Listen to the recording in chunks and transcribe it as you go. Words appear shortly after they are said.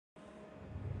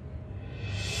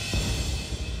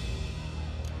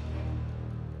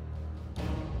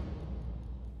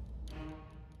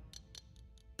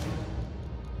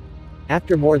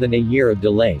After more than a year of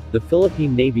delay, the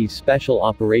Philippine Navy's Special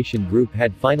Operation Group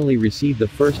had finally received the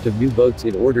first of new boats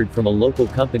it ordered from a local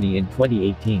company in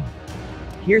 2018.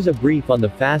 Here's a brief on the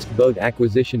Fast Boat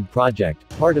Acquisition Project,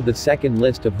 part of the second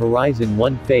list of Horizon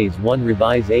 1 Phase 1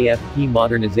 Revise AFP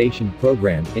Modernization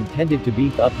Program, intended to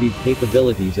beef up the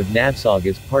capabilities of navsog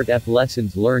as Part F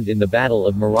lessons learned in the Battle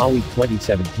of Marawi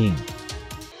 2017.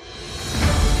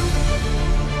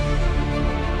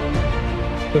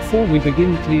 Before we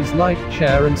begin, please like,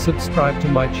 share and subscribe to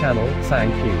my channel,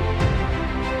 thank you.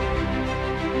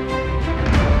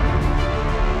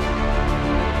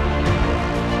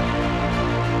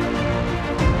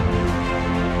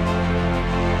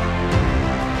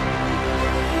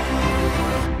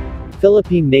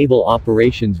 Philippine Naval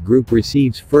Operations Group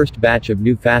receives first batch of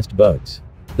new fast boats.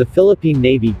 The Philippine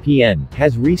Navy PN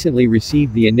has recently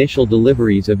received the initial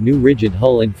deliveries of new rigid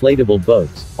hull inflatable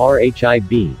boats,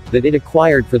 RHIB, that it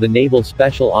acquired for the Naval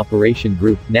Special Operation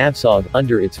Group, navsog,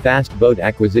 under its Fast Boat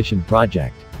Acquisition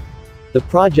Project. The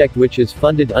project, which is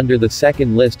funded under the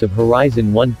second list of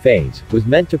Horizon 1 Phase, was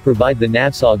meant to provide the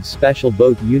navsog's Special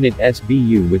Boat Unit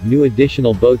SBU with new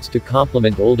additional boats to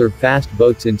complement older fast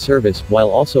boats in service, while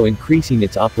also increasing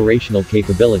its operational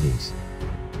capabilities.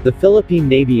 The Philippine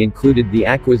Navy included the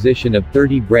acquisition of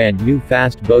 30 brand new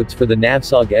fast boats for the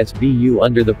navsog SBU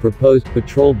under the proposed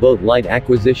Patrol Boat Light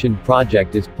Acquisition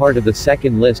Project as part of the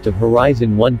second list of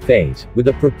Horizon 1 Phase, with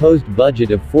a proposed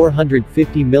budget of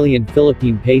 450 million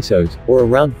Philippine pesos, or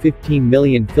around 15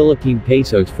 million Philippine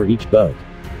pesos for each boat.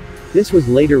 This was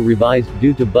later revised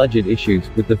due to budget issues,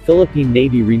 with the Philippine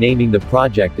Navy renaming the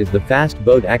project as the Fast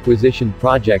Boat Acquisition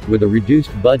Project with a reduced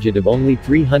budget of only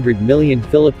 300 million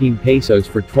Philippine pesos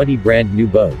for 20 brand new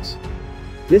boats.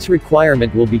 This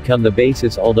requirement will become the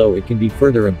basis, although it can be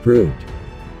further improved.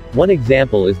 One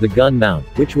example is the gun mount,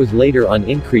 which was later on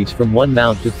increased from 1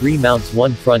 mount to 3 mounts,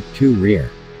 1 front, 2 rear.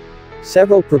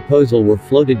 Several proposals were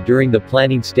floated during the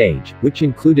planning stage, which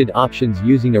included options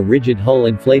using a rigid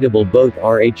hull inflatable boat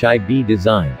RHIB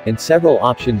design, and several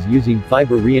options using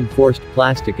fiber-reinforced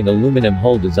plastic and aluminum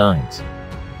hull designs.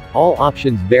 All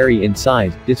options vary in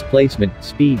size, displacement,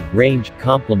 speed, range,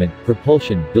 complement,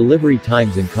 propulsion, delivery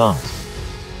times and cost.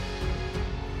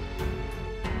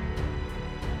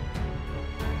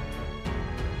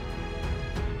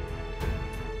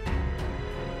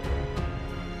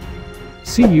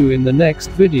 See you in the next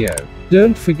video.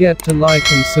 Don't forget to like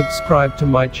and subscribe to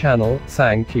my channel,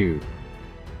 thank you.